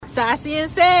Sassy and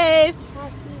saved.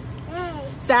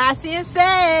 Sassy and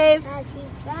saved.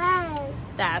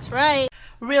 That's right.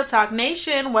 Real Talk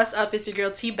Nation, what's up? It's your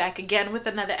girl T back again with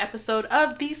another episode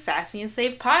of the Sassy and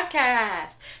Saved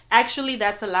podcast. Actually,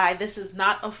 that's a lie. This is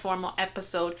not a formal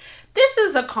episode. This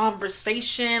is a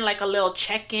conversation, like a little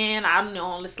check-in. I don't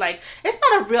know. It's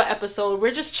not a real episode. We're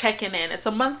just checking in. It's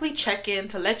a monthly check-in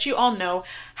to let you all know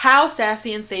how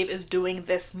Sassy and Save is doing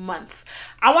this month.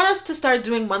 I want us to start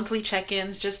doing monthly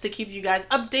check-ins just to keep you guys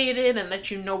updated and let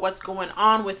you know what's going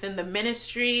on within the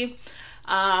ministry.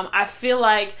 I feel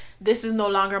like this is no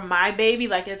longer my baby,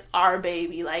 like it's our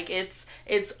baby, like it's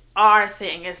our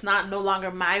thing. It's not no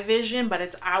longer my vision, but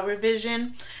it's our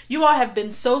vision. You all have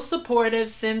been so supportive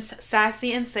since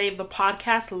Sassy and Save, the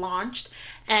podcast, launched,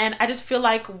 and I just feel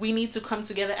like we need to come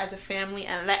together as a family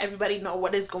and let everybody know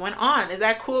what is going on. Is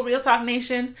that cool, Real Talk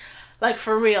Nation? Like,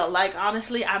 for real, like,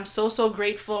 honestly, I'm so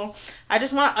grateful. I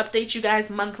just want to update you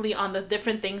guys monthly on the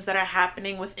different things that are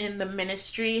happening within the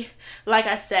ministry. Like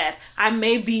I said, I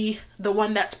may be the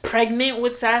one that's pregnant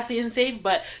with Sassy and Save,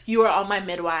 but you are all my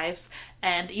midwives.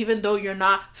 And even though you're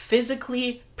not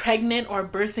physically pregnant or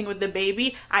birthing with the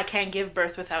baby, I can't give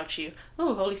birth without you.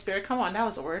 Ooh, Holy Spirit, come on, that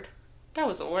was a word. That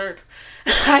was a word.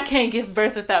 I can't give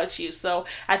birth without you. So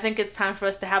I think it's time for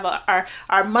us to have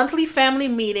our monthly family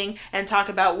meeting and talk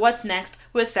about what's next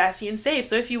with Sassy and Save.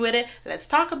 So if you with it, let's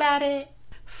talk about it.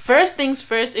 First things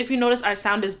first, if you notice our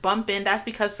sound is bumping, that's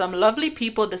because some lovely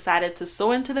people decided to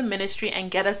sow into the ministry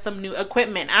and get us some new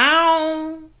equipment.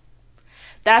 Ow!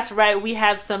 That's right, we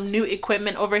have some new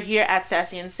equipment over here at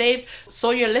Sassy and Saved,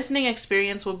 so your listening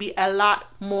experience will be a lot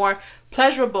more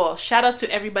pleasurable. Shout out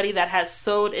to everybody that has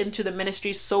sewed into the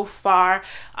ministry so far.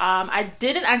 I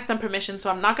didn't ask them permission, so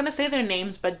I'm not going to say their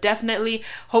names, but definitely,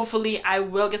 hopefully, I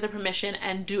will get the permission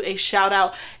and do a shout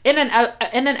out in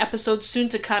an episode soon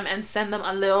to come and send them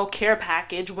a little care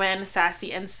package when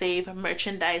Sassy and Save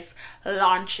merchandise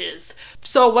launches.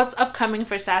 So what's upcoming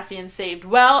for Sassy and Saved?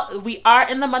 Well, we are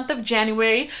in the month of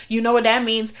January. You know what that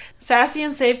means. Sassy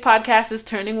and Saved podcast is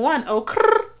turning 1. Oh,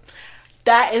 crrr.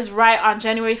 That is right. On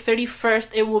January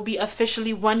 31st, it will be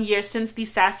officially 1 year since the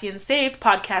Sassy and Saved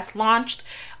podcast launched.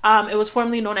 It was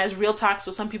formerly known as Real Talk, so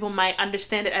some people might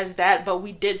understand it as that, but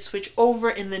we did switch over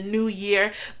in the new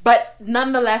year. But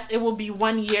nonetheless, it will be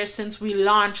 1 year since we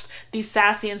launched the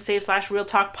Sassy and Save / Real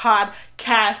Talk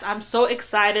podcast. I'm so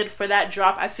excited for that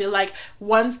drop. I feel like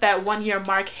once that 1 year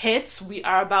mark hits, we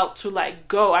are about to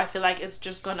go. I feel like it's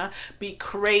just gonna be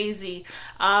crazy.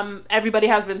 Everybody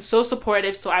has been so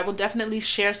supportive, so I will definitely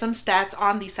share some stats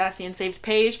on the Sassy and Saved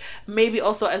page, maybe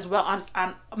also as well as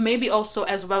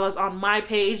on my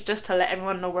page, just to let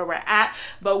everyone know where we're at.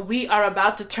 But we are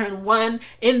about to turn 1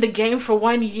 in the game for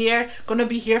 1 year. Gonna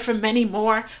be here for many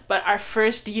more, but our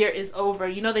first year is over.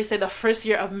 You know, they say the first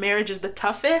year of marriage is the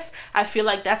toughest. I feel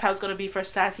like that's how it's gonna be for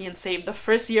Sassy and Save. The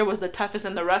first year was the toughest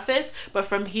and the roughest, but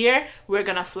from here, we're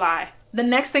gonna fly. The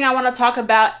next thing I want to talk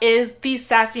about is the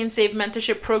Sassy and Save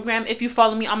mentorship program. If you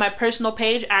follow me on my personal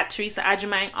page at Teresa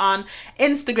Ajimang on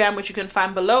Instagram, which you can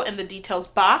find below in the details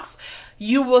box,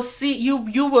 you will see, you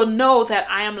will know that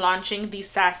I am launching the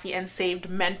Sassy and Saved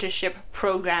mentorship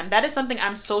program. That is something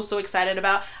I'm so excited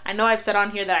about. I know I've said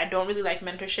on here that I don't really like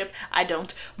mentorship. I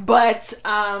don't. But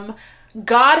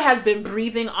God has been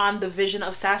breathing on the vision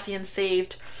of Sassy and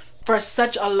Saved for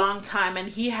such a long time, and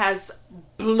he has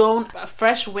blown a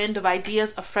fresh wind of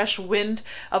ideas, a fresh wind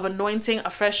of anointing, a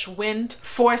fresh wind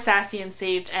for Sassy and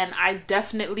Saved, and I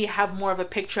definitely have more of a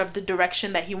picture of the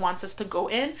direction that he wants us to go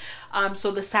in.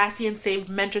 So the Sassy and Saved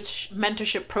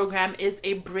mentorship program is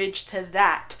a bridge to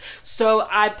that. So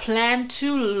I plan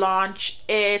to launch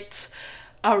it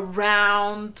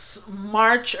around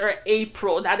March or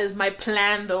April. That is my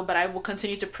plan though, but I will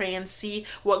continue to pray and see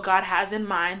what God has in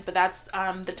mind. But that's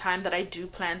the time that I do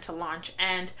plan to launch.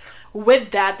 And with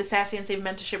that, the Sassy and Save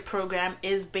mentorship program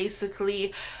is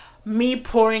basically me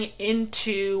pouring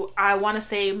into, I want to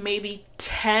say maybe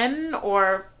 10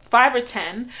 or 5 or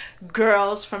 10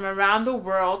 girls from around the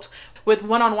world, with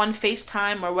one-on-one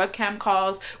FaceTime or webcam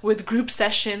calls, with group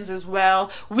sessions as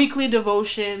well, weekly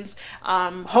devotions,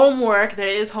 homework. There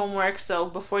is homework, so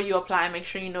before you apply, make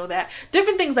sure you know that.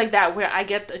 Different things like that, where I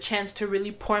get a chance to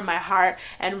really pour my heart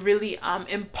and really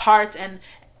impart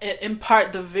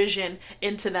the vision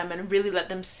into them and really let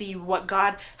them see what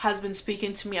God has been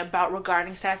speaking to me about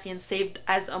regarding Sassy and Saved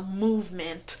as a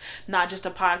movement, not just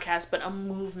a podcast, but a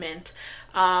movement.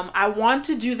 I want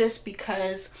to do this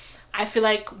because I feel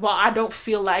like, well, I don't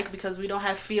feel like, because we don't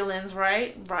have feelings,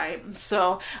 right? Right.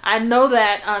 So I know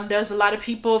that there's a lot of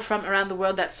people from around the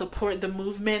world that support the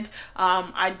movement.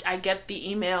 I get the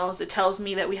emails. It tells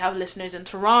me that we have listeners in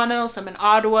Toronto, some in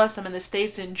Ottawa, some in the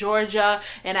States, in Georgia,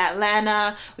 in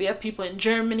Atlanta. We have people in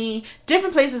Germany,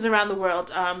 different places around the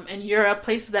world, in Europe,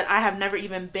 places that I have never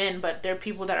even been, but there are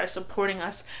people that are supporting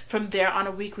us from there on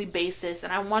a weekly basis.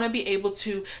 And I want to be able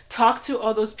to talk to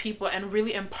all those people and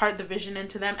really impart the vision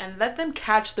into them and let them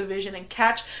catch the vision and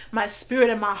catch my spirit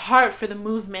and my heart for the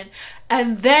movement.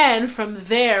 And then from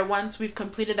there, once we've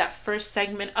completed that first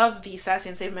segment of the Sassy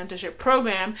and Saved Mentorship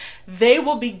Program, they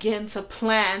will begin to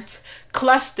plant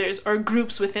clusters or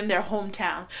groups within their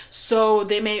hometown. So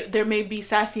there may be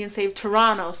Sassy and Saved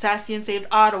Toronto, Sassy and Saved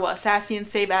Ottawa, Sassy and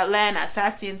Saved Atlanta,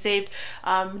 Sassy and Saved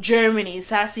Germany,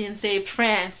 Sassy and Saved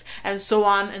France, and so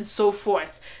on and so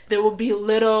forth. There will be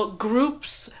little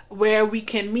groups where we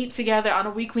can meet together on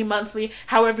a weekly, monthly,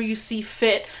 however you see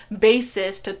fit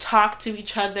basis, to talk to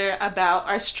each other about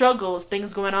our struggles,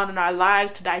 things going on in our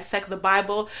lives, to dissect the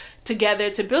Bible together,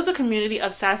 to build a community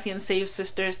of Sassy and Saved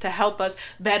sisters to help us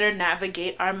better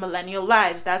navigate our millennial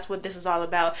lives. That's what this is all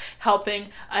about, helping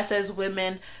us as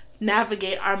women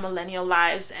navigate our millennial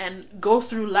lives and go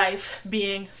through life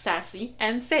being sassy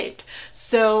and saved.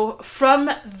 So from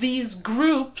these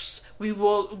groups, we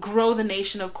will grow the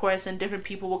nation, of course, and different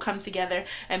people will come together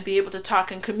and be able to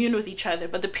talk and commune with each other.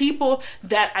 But the people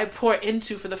that I pour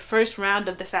into for the first round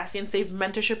of the Sassy and Saved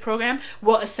Mentorship Program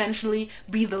will essentially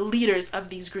be the leaders of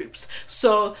these groups.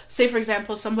 So say, for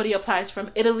example, somebody applies from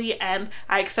Italy and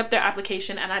I accept their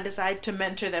application and I decide to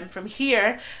mentor them. From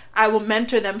here, I will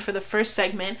mentor them for the first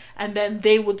segment, and then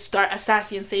they would start a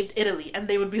Sassy and Saved Italy, and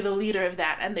they would be the leader of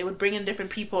that, and they would bring in different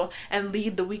people and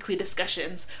lead the weekly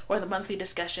discussions or the monthly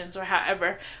discussions or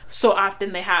however so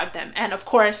often they have them. And of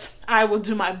course, I will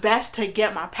do my best to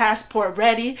get my passport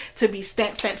ready to be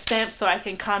stamped so I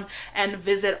can come and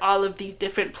visit all of these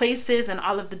different places and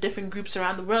all of the different groups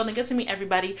around the world and get to meet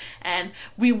everybody. And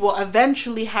we will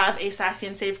eventually have a Sassy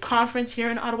and Saved conference here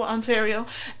in Ottawa, Ontario,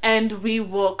 and we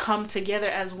will come together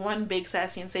as one big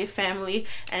Sassy and Saved family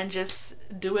and just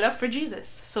do it up for Jesus.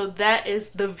 So that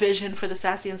is the vision for the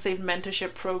Sassy and Saved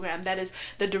Mentorship Program. That is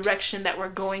the direction that we're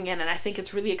going in, and I think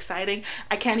it's really exciting.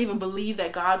 I can't even believe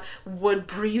that God would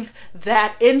breathe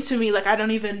that into me. Like, I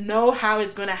don't even know how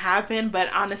it's going to happen,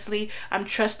 but honestly, I'm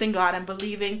trusting God and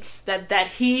believing that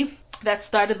He that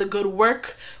started the good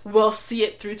work will see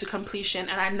it through to completion,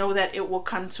 and I know that it will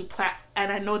come to and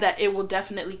I know that it will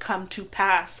definitely come to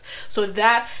pass. So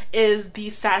that is the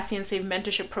Sassy and Saved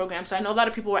Mentorship Program. So I know a lot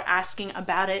of people were asking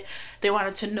about it. They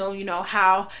wanted to know,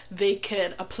 how they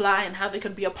could apply and how they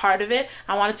could be a part of it.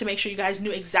 I wanted to make sure you guys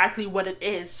knew exactly what it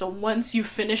is. So once you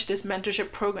finish this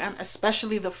mentorship program,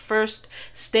 especially the first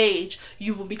stage,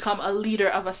 you will become a leader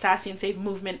of a Sassy and Saved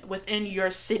movement within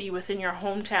your city, within your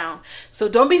hometown. So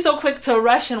don't be so quick to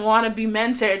rush and want to be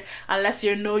mentored unless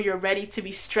you're ready to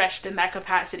be stretched in that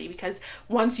capacity, because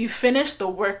once you finish, the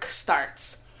work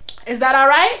starts. Is that all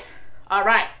right? All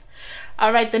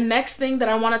right. The next thing that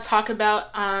I want to talk about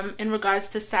in regards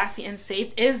to Sassy and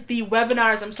Saved is the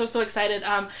webinars. I'm so excited.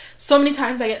 So many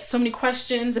times I get so many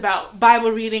questions about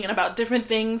Bible reading and about different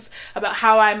things, about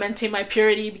how I maintain my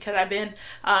purity, because I've been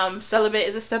celibate.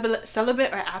 Is it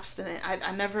celibate or abstinent?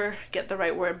 I never get the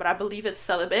right word, but I believe it's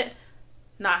celibate.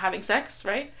 Not having sex,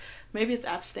 right? Maybe it's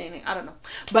abstaining. I don't know.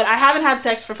 But I haven't had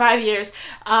sex for 5 years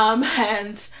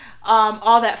and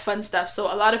all that fun stuff.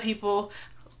 So a lot of people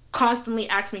constantly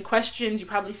ask me questions. You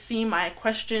probably see my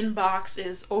question box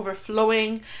is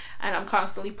overflowing, and I'm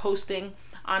constantly posting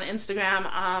on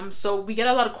Instagram. So we get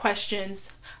a lot of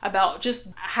questions about just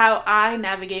how I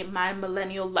navigate my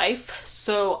millennial life.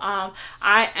 So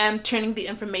I am turning the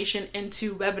information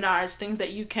into webinars, things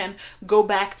that you can go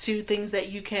back to, things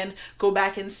that you can go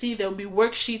back and see. There'll be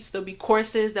worksheets, there'll be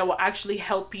courses that will actually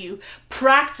help you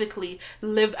practically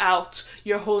live out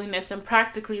your holiness and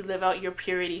practically live out your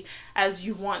purity as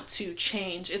you want to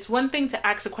change. It's one thing to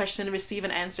ask a question and receive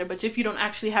an answer, but if you don't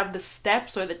actually have the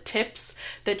steps or the tips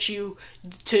that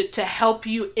to help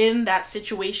you in that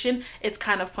situation, it's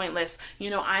kind of pointless.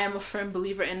 I am a firm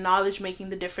believer in knowledge making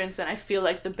the difference, and I feel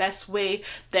like the best way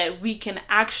that we can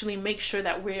actually make sure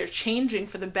that we're changing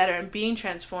for the better and being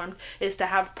transformed is to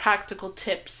have practical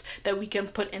tips that we can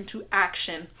put into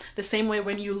action. The same way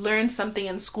when you learn something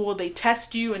in school, they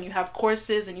test you and you have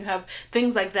courses and you have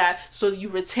things like that so you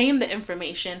retain the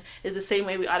information, is the same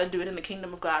way we ought to do it in the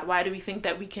kingdom of God. Why do we think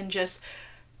that we can just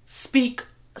speak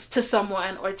to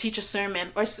someone or teach a sermon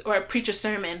or preach a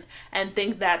sermon and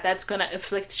think that that's going to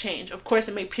afflict change. Of course,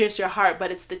 it may pierce your heart,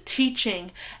 but it's the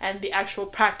teaching and the actual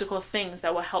practical things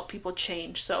that will help people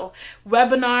change. So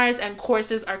webinars and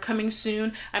courses are coming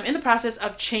soon. I'm in the process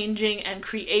of changing and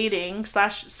creating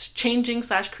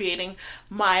creating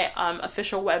my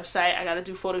official website. I got to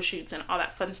do photo shoots and all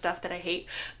that fun stuff that I hate.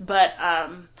 But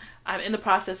I'm in the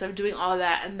process of doing all of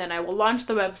that, and then I will launch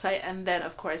the website, and then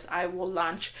of course I will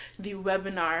launch the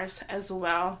webinars as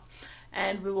well,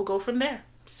 and we will go from there.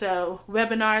 So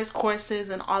webinars, courses,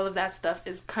 and all of that stuff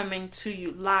is coming to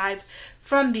you live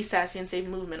from the Sassy and Saved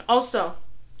movement. Also,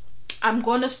 I'm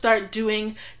going to start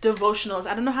doing devotionals.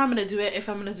 I don't know how I'm going to do it, if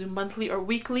I'm going to do monthly or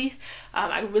weekly.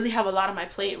 I really have a lot on my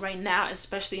plate right now,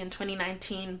 especially in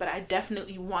 2019, but I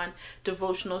definitely want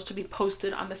devotionals to be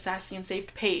posted on the Sassy and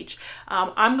Saved page.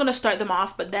 I'm going to start them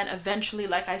off, but then eventually,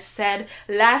 like I said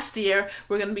last year,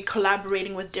 we're going to be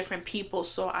collaborating with different people.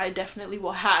 So I definitely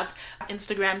will have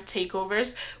Instagram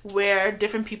takeovers where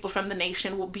different people from the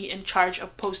nation will be in charge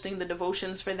of posting the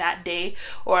devotions for that day,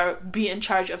 or be in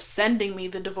charge of sending me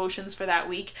the devotions for that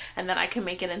week, and then I can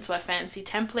make it into a fancy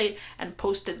template and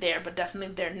post it there. But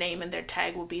definitely their name and their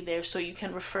tag will be there, so you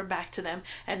can refer back to them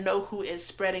and know who is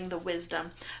spreading the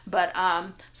wisdom. But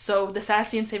so the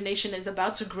Sassy and Saved Nation is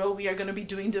about to grow. We are going to be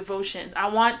doing devotions. I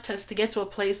want us to get to a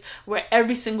place where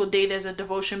every single day there's a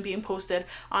devotion being posted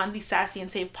on the Sassy and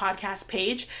Saved podcast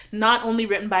page, not only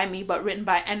written by me, but written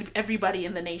by everybody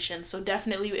in the nation. So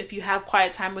definitely, if you have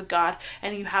quiet time with God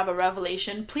and you have a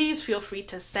revelation, please feel free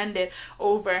to send it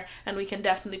over, and we can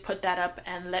definitely put that up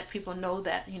and let people know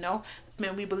that,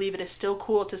 man, we believe it is still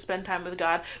cool to spend time with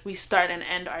God. We start and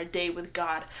end our day with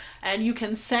God. And you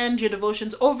can send your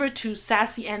devotions over to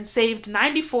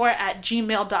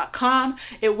sassyandsaved94@gmail.com.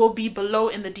 It will be below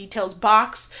in the details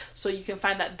box, so you can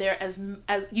find that there as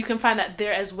you can find that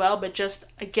there as well. But just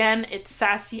again, it's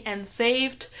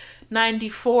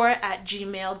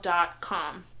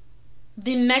sassyandsaved94@gmail.com.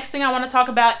 The next thing I want to talk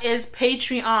about is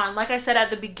Patreon. Like I said at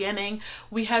the beginning,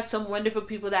 we had some wonderful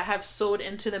people that have sewed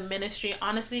into the ministry.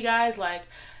 Honestly, guys, like,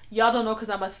 y'all don't know because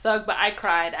I'm a thug, but I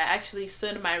cried. I actually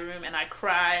stood in my room and I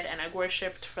cried and I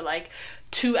worshiped for like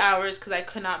 2 hours because I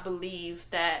could not believe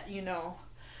that,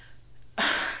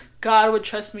 God would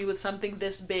trust me with something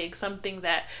this big, something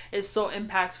that is so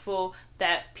impactful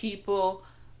that people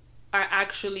are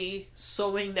actually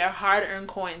sewing their hard-earned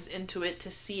coins into it to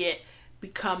see it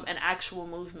become an actual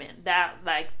movement. That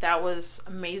was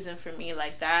amazing for me.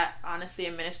 Like, that honestly,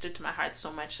 it ministered to my heart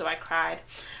so much, so I cried.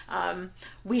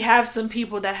 We have some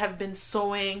people that have been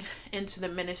sewing into the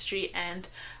ministry, and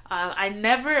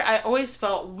I always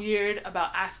felt weird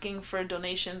about asking for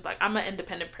donations. Like, I'm an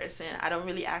independent person. I don't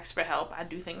really ask for help. I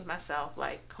do things myself.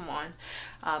 Like, come on.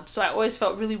 So I always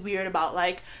felt really weird about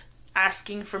like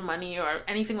asking for money or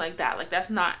anything like that. Like, that's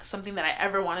not something that I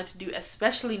ever wanted to do,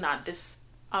 especially not this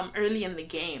early in the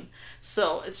game.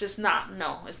 So it's just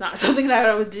it's not something that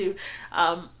I would do.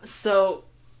 So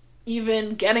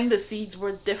even getting the seeds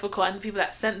were difficult, and the people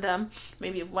that sent them,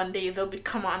 maybe one day they'll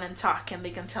come on and talk and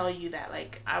they can tell you that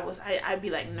like I'd be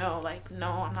like, no,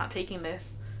 I'm not taking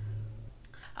this.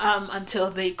 Until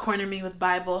they corner me with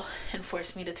Bible and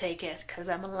force me to take it, because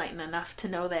I'm enlightened enough to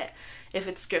know that if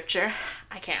it's scripture,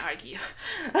 I can't argue.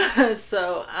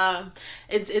 So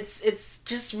it's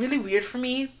just really weird for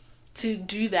me to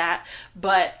do that,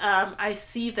 but I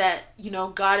see that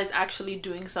God is actually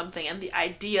doing something, and the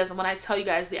ideas, and when I tell you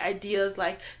guys the ideas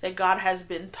like that God has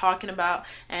been talking about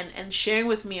and sharing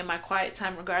with me in my quiet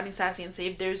time regarding Sassy and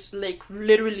Saved, there's like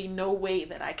literally no way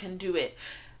that I can do it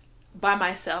by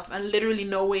myself, and literally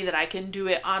no way that I can do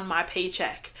it on my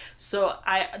paycheck. So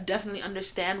I definitely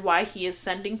understand why he is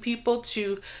sending people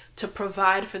to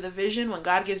provide for the vision. When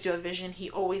God gives you a vision, he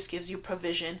always gives you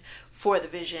provision for the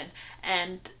vision,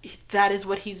 and that is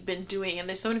what he's been doing. And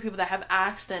there's so many people that have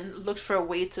asked and looked for a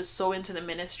way to sow into the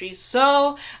ministry,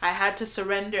 so I had to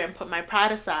surrender and put my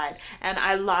pride aside, and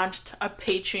I launched a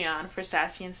Patreon for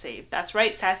Sassy and Saved. That's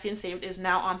right, Sassy and Saved is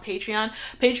now on Patreon.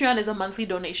 Patreon is a monthly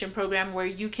donation program where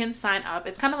you can sign up.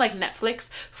 It's kind of like Netflix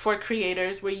for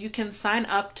creators, where you can sign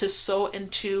up to sow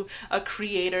into a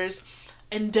creator's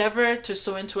endeavor, to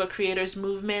sow into a creator's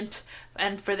movement,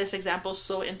 and for this example,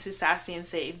 sow into Sassy and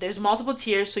Saved. There's multiple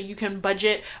tiers, so you can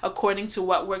budget according to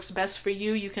what works best for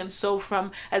you. You can sow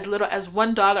from as little as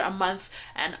 $1 a month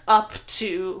and up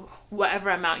to whatever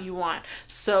amount you want.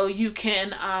 So you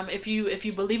can, if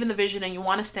you believe in the vision and you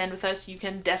want to stand with us, you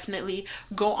can definitely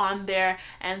go on there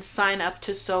and sign up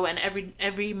to sow. And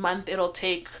every month it'll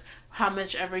take how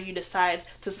much ever you decide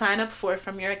to sign up for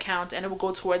from your account, and it will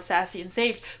go towards Sassy and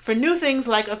Saved for new things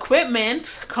like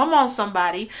equipment, come on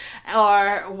somebody,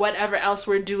 or whatever else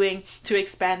we're doing to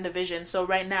expand the vision. So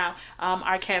right now,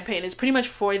 our campaign is pretty much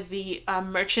for the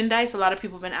merchandise. A lot of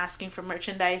people have been asking for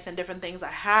merchandise and different things.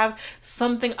 I have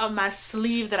something up my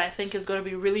sleeve that I think is going to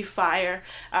be really fire.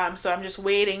 So I'm just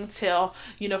waiting till,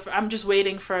 I'm just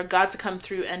waiting for God to come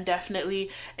through, and definitely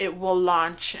it will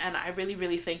launch. And I really,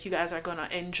 really think you guys are going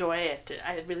to enjoy it.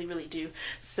 I really, really do.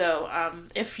 So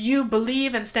if you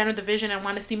believe and stand with the vision and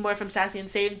want to see more from Sassy and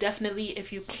Saved, definitely,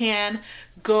 if you can,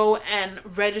 go and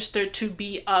register to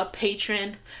be a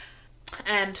patron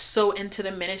and so into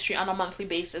the ministry on a monthly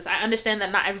basis. I understand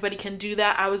that not everybody can do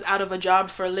that. I was out of a job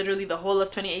for literally the whole of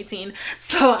 2018,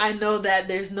 so I know that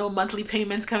there's no monthly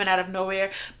payments coming out of nowhere.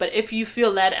 But if you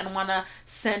feel led and want to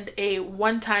send a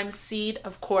one-time seed,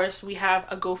 of course, we have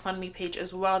a GoFundMe page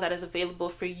as well that is available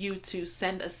for you to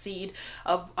send a seed,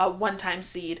 of a one-time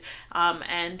seed,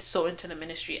 and so into the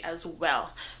ministry as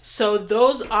well. So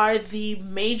those are the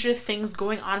major things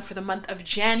going on for the month of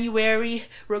January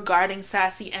regarding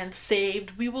Sassy and Saved.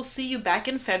 We will see you back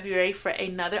in February for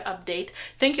another update.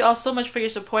 Thank you all so much for your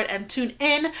support, and tune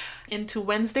in into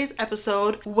Wednesday's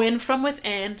episode, Win From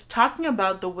Within, talking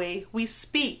about the way we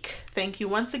speak. Thank you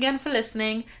once again for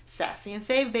listening. Sassy and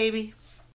Saved, baby.